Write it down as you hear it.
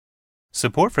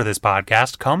Support for this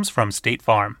podcast comes from State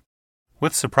Farm.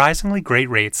 With surprisingly great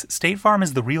rates, State Farm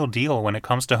is the real deal when it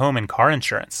comes to home and car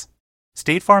insurance.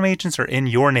 State Farm agents are in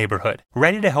your neighborhood,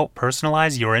 ready to help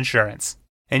personalize your insurance.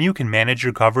 And you can manage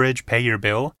your coverage, pay your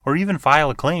bill, or even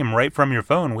file a claim right from your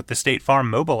phone with the State Farm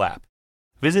mobile app.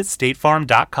 Visit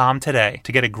statefarm.com today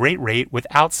to get a great rate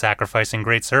without sacrificing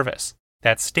great service.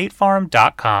 That's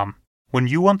statefarm.com. When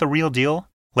you want the real deal,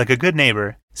 like a good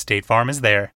neighbor, State Farm is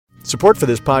there. Support for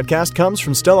this podcast comes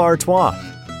from Stella Artois.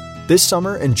 This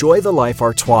summer, enjoy the life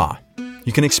Artois.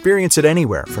 You can experience it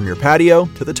anywhere, from your patio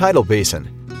to the tidal basin.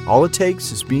 All it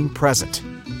takes is being present,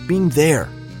 being there,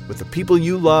 with the people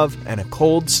you love and a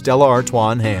cold Stella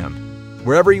Artois in hand.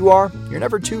 Wherever you are, you're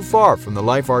never too far from the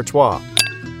life Artois.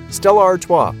 Stella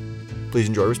Artois. Please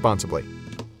enjoy responsibly.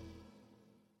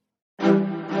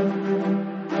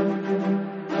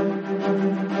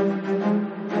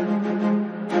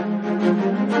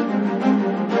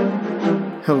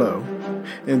 Hello,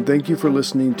 and thank you for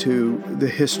listening to The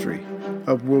History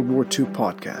of World War II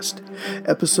podcast,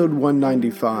 episode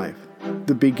 195,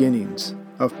 The Beginnings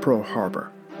of Pearl Harbor.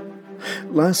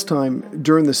 Last time,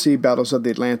 during the sea battles of the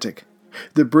Atlantic,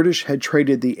 the British had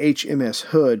traded the HMS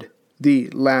Hood, the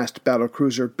last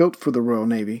battlecruiser built for the Royal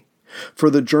Navy, for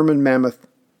the German mammoth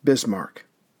Bismarck.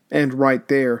 And right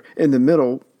there, in the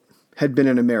middle, had been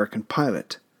an American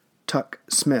pilot, Tuck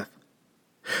Smith.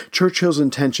 Churchill's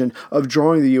intention of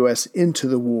drawing the U.S. into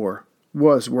the war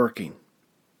was working.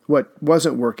 What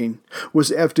wasn't working was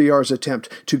FDR's attempt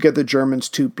to get the Germans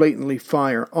to blatantly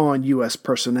fire on U.S.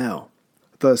 personnel,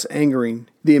 thus angering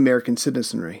the American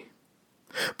citizenry.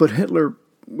 But Hitler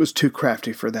was too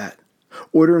crafty for that,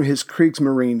 ordering his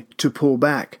Kriegsmarine to pull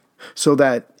back so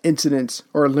that incidents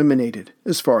are eliminated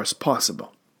as far as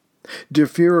possible. Der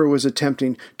Fuhrer was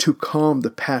attempting to calm the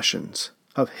passions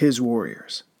of his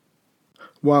warriors.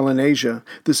 While in Asia,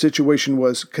 the situation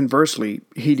was conversely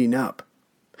heating up.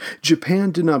 Japan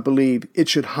did not believe it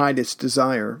should hide its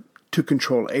desire to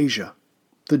control Asia.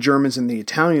 The Germans and the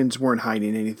Italians weren't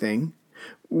hiding anything.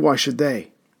 Why should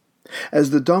they?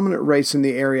 As the dominant race in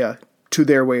the area, to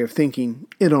their way of thinking,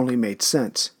 it only made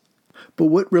sense. But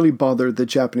what really bothered the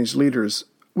Japanese leaders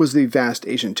was the vast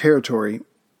Asian territory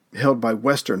held by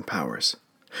Western powers.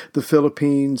 The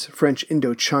Philippines, French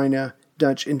Indochina,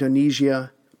 Dutch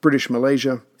Indonesia, British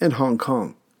Malaysia, and Hong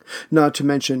Kong, not to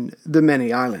mention the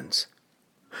many islands.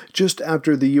 Just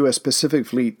after the U.S. Pacific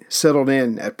Fleet settled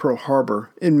in at Pearl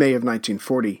Harbor in May of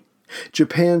 1940,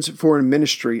 Japan's foreign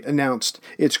ministry announced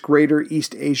its Greater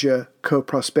East Asia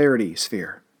Co-Prosperity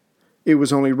Sphere. It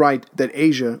was only right that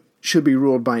Asia should be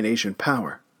ruled by an Asian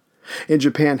power, and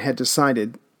Japan had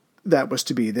decided that was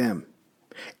to be them.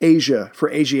 Asia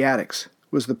for Asiatics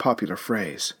was the popular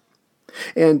phrase.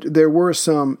 And there were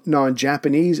some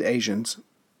non-Japanese Asians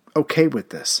okay with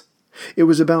this. It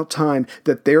was about time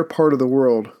that their part of the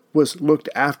world was looked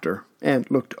after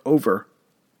and looked over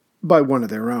by one of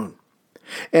their own.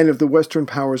 And if the Western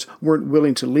powers weren't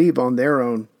willing to leave on their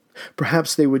own,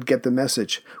 perhaps they would get the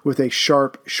message with a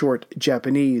sharp, short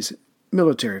Japanese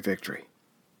military victory.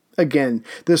 Again,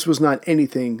 this was not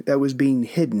anything that was being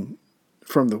hidden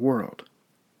from the world.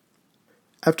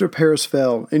 After Paris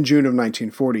fell in June of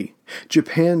 1940,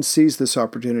 Japan seized this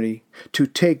opportunity to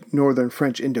take northern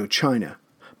French Indochina,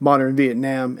 modern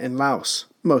Vietnam and Laos,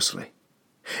 mostly.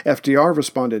 FDR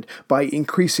responded by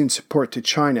increasing support to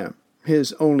China,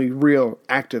 his only real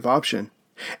active option,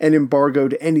 and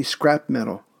embargoed any scrap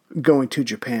metal going to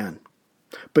Japan.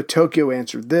 But Tokyo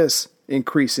answered this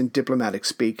increase in diplomatic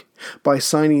speak by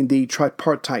signing the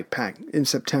Tripartite Pact in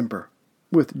September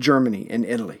with Germany and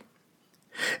Italy.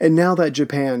 And now that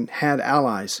Japan had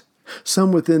allies,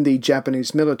 some within the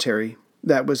Japanese military,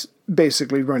 that was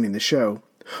basically running the show,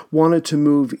 wanted to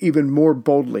move even more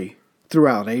boldly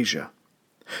throughout Asia.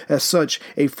 As such,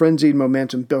 a frenzied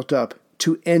momentum built up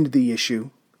to end the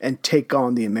issue and take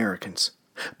on the Americans,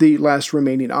 the last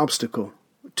remaining obstacle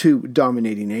to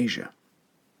dominating Asia.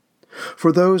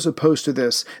 For those opposed to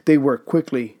this, they were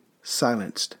quickly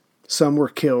silenced. Some were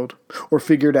killed or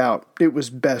figured out it was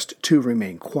best to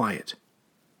remain quiet.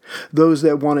 Those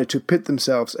that wanted to pit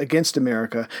themselves against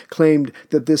America claimed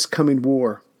that this coming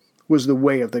war was the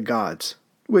way of the gods,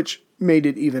 which made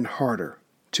it even harder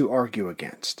to argue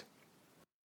against.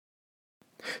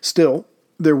 Still,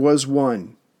 there was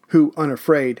one who,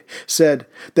 unafraid, said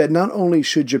that not only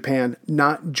should Japan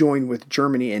not join with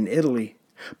Germany and Italy,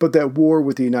 but that war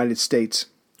with the United States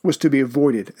was to be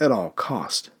avoided at all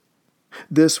cost.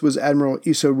 This was Admiral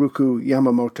Isoroku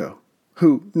Yamamoto,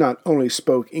 who not only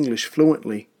spoke English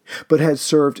fluently, but had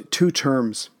served 2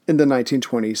 terms in the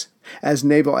 1920s as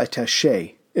naval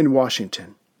attaché in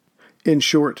Washington. In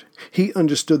short, he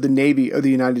understood the Navy of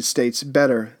the United States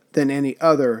better than any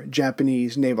other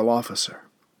Japanese naval officer.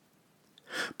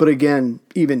 But again,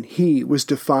 even he was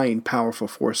defying powerful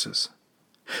forces.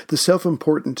 The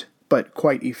self-important but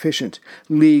quite efficient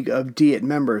League of Diet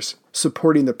members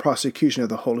supporting the prosecution of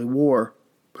the Holy War,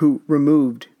 who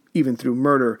removed, even through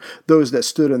murder, those that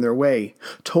stood in their way,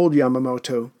 told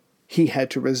Yamamoto he had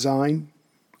to resign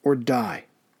or die.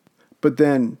 But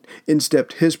then in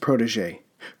stepped his protege,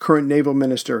 current Naval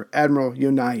Minister Admiral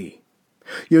Yonai.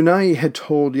 Yonai had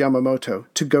told Yamamoto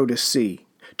to go to sea,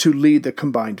 to lead the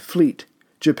combined fleet,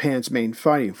 Japan's main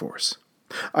fighting force.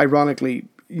 Ironically,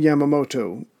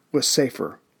 Yamamoto was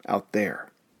safer out there.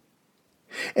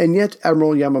 And yet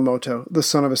Admiral Yamamoto, the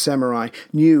son of a samurai,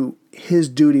 knew his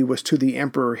duty was to the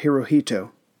Emperor Hirohito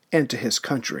and to his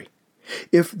country.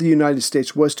 If the United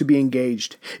States was to be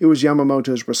engaged, it was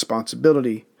Yamamoto's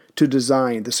responsibility to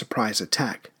design the surprise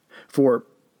attack, for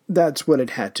that's what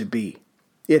it had to be.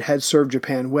 It had served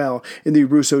Japan well in the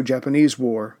Russo-Japanese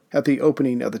War at the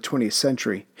opening of the 20th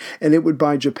century, and it would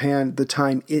buy Japan the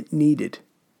time it needed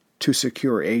to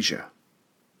secure Asia.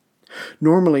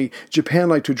 Normally, Japan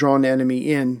liked to draw an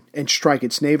enemy in and strike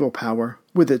its naval power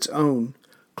with its own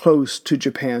close to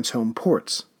Japan's home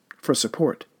ports for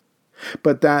support.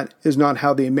 But that is not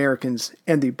how the Americans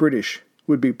and the British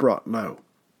would be brought low.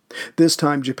 This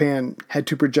time Japan had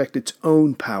to project its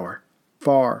own power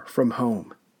far from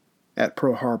home, at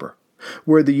Pearl Harbor,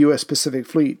 where the U.S. Pacific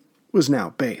Fleet was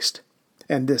now based,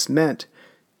 and this meant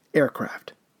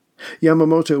aircraft.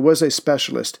 Yamamoto was a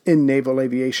specialist in naval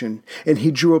aviation, and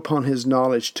he drew upon his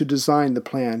knowledge to design the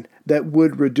plan that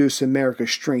would reduce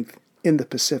America's strength in the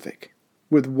Pacific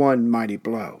with one mighty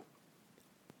blow.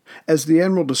 As the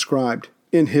Admiral described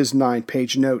in his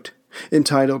 9-page note,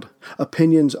 entitled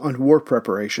Opinions on War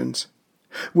Preparations,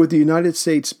 with the United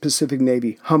States Pacific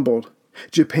Navy humbled,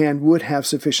 Japan would have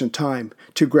sufficient time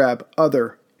to grab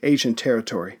other Asian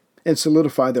territory and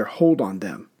solidify their hold on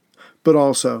them. But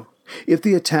also, if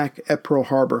the attack at Pearl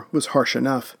Harbor was harsh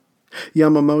enough,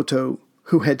 Yamamoto,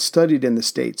 who had studied in the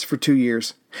States for 2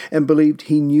 years and believed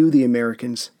he knew the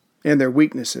Americans and their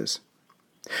weaknesses,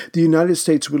 the United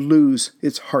States would lose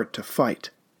its heart to fight,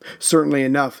 certainly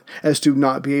enough as to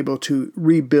not be able to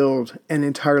rebuild an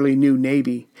entirely new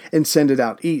navy and send it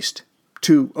out east,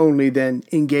 to only then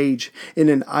engage in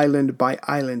an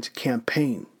island-by-island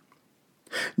campaign.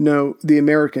 No, the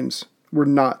Americans were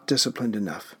not disciplined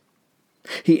enough.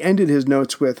 He ended his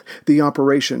notes with, "The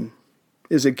operation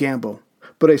is a gamble,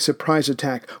 but a surprise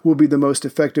attack will be the most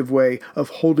effective way of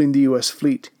holding the U.S.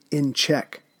 fleet in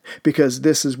check, because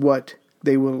this is what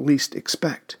they will least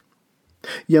expect."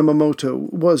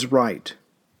 Yamamoto was right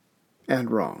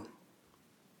and wrong.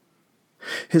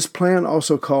 His plan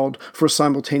also called for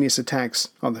simultaneous attacks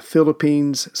on the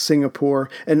Philippines, Singapore,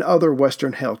 and other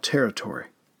Western-held territory.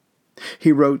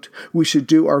 He wrote, "We should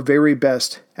do our very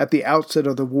best at the outset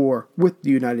of the war with the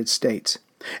United States,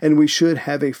 and we should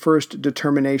have a first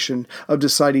determination of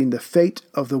deciding the fate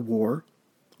of the war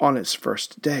on its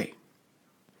first day."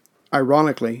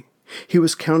 Ironically, he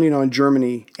was counting on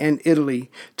Germany and Italy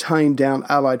tying down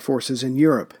Allied forces in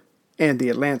Europe and the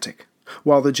Atlantic,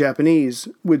 while the Japanese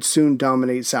would soon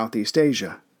dominate Southeast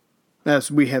Asia.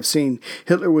 As we have seen,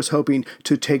 Hitler was hoping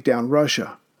to take down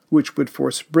Russia, which would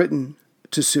force Britain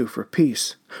to sue for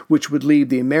peace, which would leave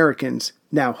the Americans,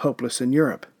 now hopeless in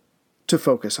Europe, to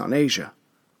focus on Asia.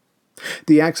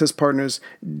 The Axis partners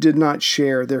did not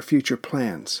share their future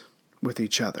plans with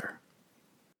each other.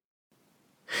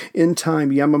 In time,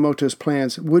 Yamamoto's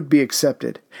plans would be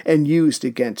accepted and used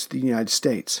against the United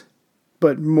States,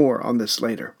 but more on this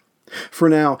later. For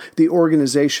now, the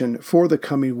organization for the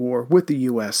coming war with the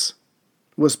U.S.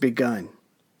 was begun.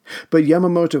 But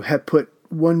Yamamoto had put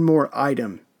one more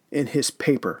item in his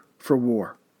paper for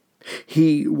war.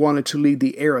 He wanted to lead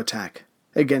the air attack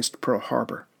against Pearl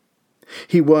Harbor.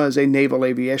 He was a naval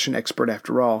aviation expert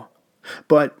after all,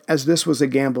 but as this was a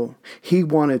gamble, he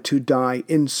wanted to die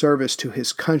in service to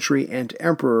his country and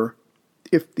emperor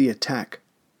if the attack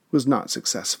was not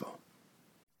successful.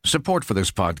 Support for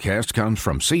this podcast comes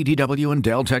from CDW and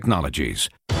Dell Technologies.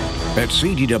 At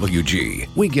CDWG,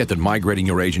 we get that migrating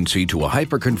your agency to a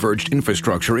hyper-converged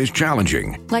infrastructure is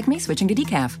challenging. Like me switching to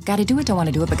decaf. Gotta do it, don't want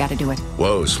to do it, but gotta do it.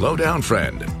 Whoa, slow down,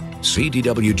 friend.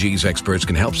 CDWG's experts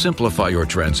can help simplify your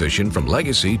transition from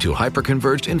legacy to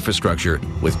hyper-converged infrastructure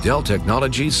with Dell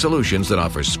Technologies solutions that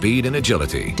offer speed and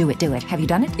agility. Do it, do it. Have you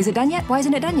done it? Is it done yet? Why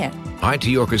isn't it done yet?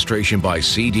 IT orchestration by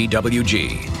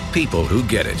CDWG. People who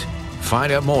get it.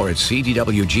 Find out more at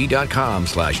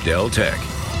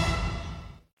cdwg.com/DellTech.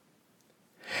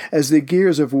 As the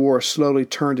gears of war slowly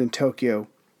turned in Tokyo,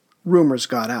 rumors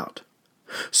got out.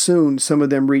 Soon, some of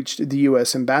them reached the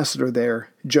U.S. ambassador there,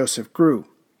 Joseph Grew.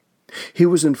 He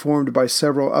was informed by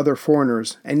several other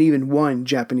foreigners and even one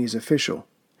Japanese official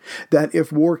that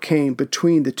if war came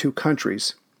between the two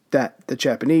countries, that the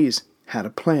Japanese had a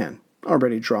plan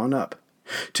already drawn up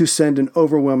to send an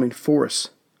overwhelming force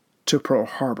to Pearl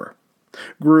Harbor.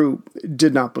 Grew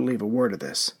did not believe a word of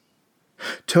this.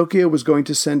 Tokyo was going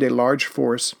to send a large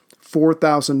force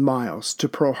 4,000 miles to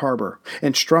Pearl Harbor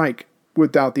and strike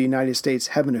without the United States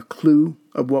having a clue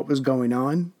of what was going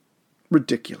on?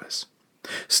 Ridiculous.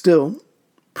 Still,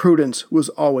 prudence was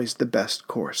always the best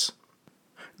course.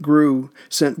 Grew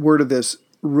sent word of this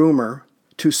rumor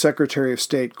to Secretary of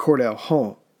State Cordell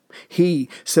Hull. He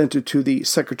sent it to the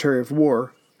Secretary of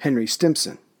War, Henry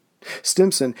Stimson.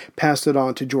 Stimson passed it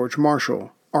on to George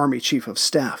Marshall, Army Chief of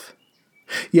Staff.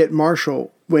 Yet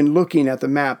Marshall, when looking at the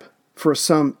map, for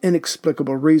some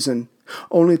inexplicable reason,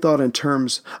 only thought in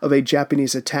terms of a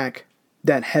Japanese attack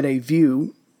that had a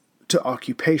view to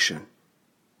occupation.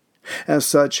 As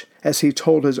such, as he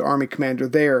told his army commander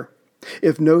there,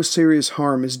 if no serious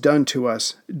harm is done to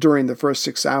us during the first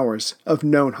 6 hours of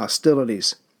known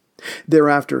hostilities,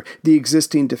 thereafter the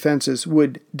existing defenses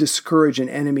would discourage an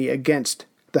enemy against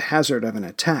the hazard of an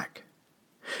attack.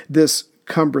 This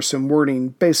cumbersome wording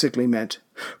basically meant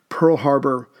Pearl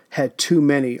Harbor had too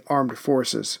many armed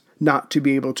forces not to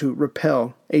be able to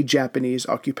repel a Japanese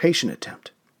occupation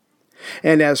attempt.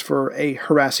 And as for a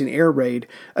harassing air raid,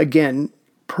 again,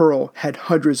 Pearl had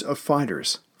hundreds of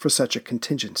fighters for such a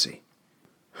contingency.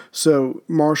 So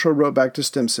Marshall wrote back to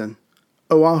Stimson,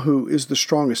 Oahu is the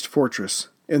strongest fortress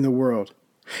in the world,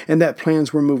 and that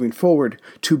plans were moving forward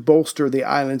to bolster the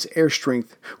island's air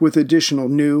strength with additional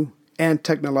new and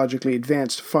technologically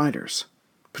advanced fighters,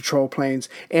 patrol planes,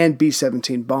 and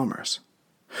B-17 bombers.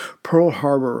 Pearl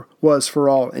Harbor was, for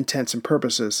all intents and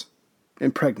purposes,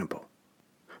 impregnable.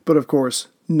 But of course,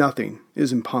 nothing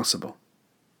is impossible.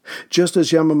 Just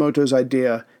as Yamamoto's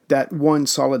idea that one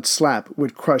solid slap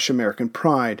would crush American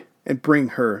pride and bring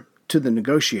her to the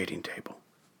negotiating table.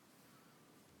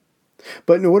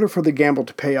 But in order for the gamble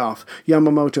to pay off,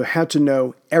 Yamamoto had to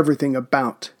know everything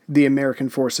about the American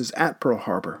forces at Pearl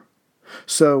Harbor.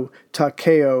 So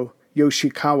Takeo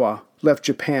Yoshikawa left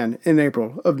Japan in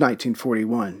April of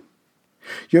 1941.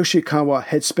 Yoshikawa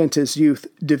had spent his youth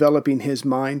developing his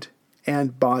mind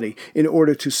and body in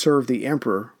order to serve the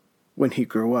emperor when he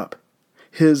grew up.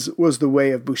 His was the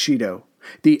way of Bushido,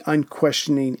 the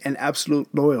unquestioning and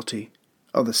absolute loyalty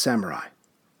of the samurai.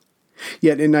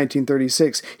 Yet in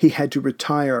 1936, he had to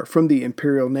retire from the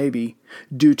Imperial Navy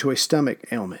due to a stomach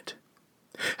ailment.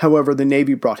 However, the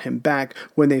Navy brought him back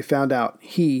when they found out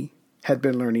he had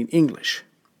been learning English.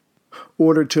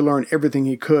 Ordered to learn everything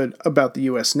he could about the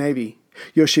U.S. Navy,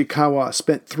 Yoshikawa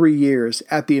spent 3 years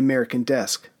at the American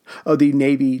desk of the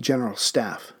Navy General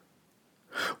Staff.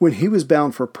 When he was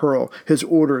bound for Pearl, his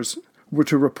orders were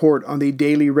to report on the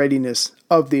daily readiness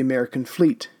of the American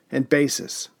fleet and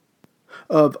bases.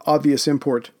 Of obvious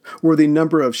import were the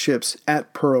number of ships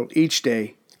at Pearl each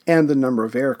day and the number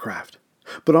of aircraft,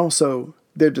 but also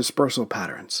their dispersal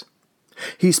patterns.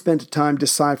 He spent time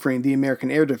deciphering the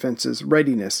American air defense's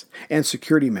readiness and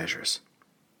security measures.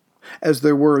 As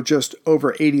there were just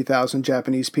over 80,000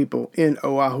 Japanese people in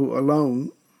Oahu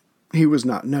alone, he was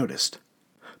not noticed.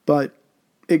 But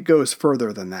it goes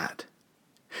further than that.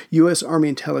 U.S. Army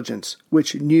intelligence,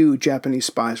 which knew Japanese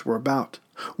spies were about,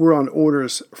 were on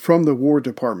orders from the War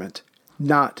Department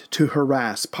not to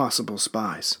harass possible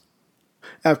spies.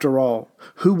 After all,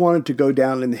 who wanted to go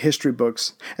down in the history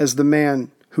books as the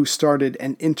man who started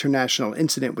an international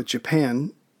incident with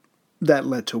Japan that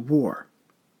led to war?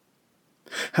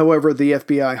 However, the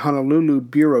FBI Honolulu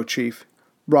bureau chief,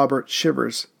 Robert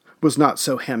Shivers, was not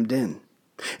so hemmed in.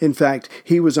 In fact,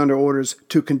 he was under orders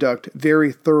to conduct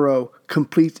very thorough,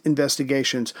 complete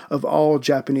investigations of all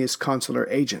Japanese consular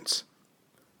agents.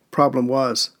 Problem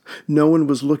was, no one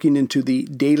was looking into the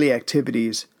daily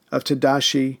activities of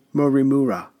Tadashi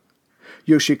Morimura,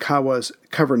 Yoshikawa's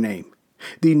cover name,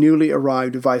 the newly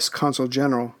arrived Vice Consul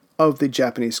General of the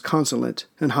Japanese consulate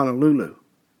in Honolulu.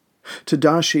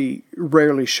 Tadashi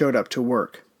rarely showed up to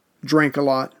work, drank a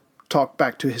lot, talked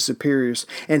back to his superiors,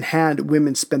 and had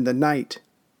women spend the night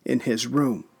in his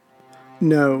room.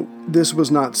 No, this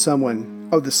was not someone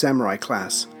of the samurai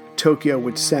class Tokyo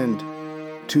would send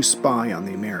to spy on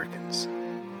the Americans.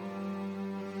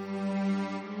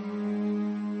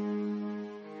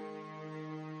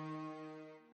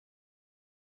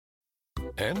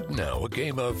 And now a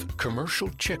game of Commercial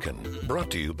Chicken, brought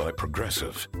to you by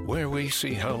Progressive, where we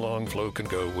see how long Flo can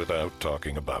go without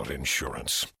talking about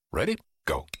insurance. Ready?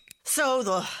 Go. So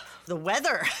the the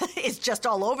weather is just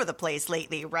all over the place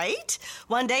lately, right?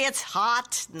 One day it's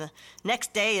hot, and the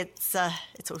next day it's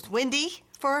windy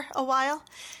for a while.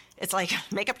 It's like,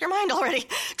 make up your mind already.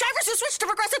 Drivers who switch to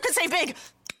Progressive could save big.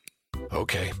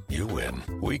 Okay, you win.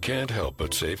 We can't help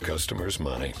but save customers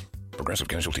money. Progressive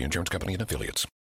Casualty Insurance Company and Affiliates.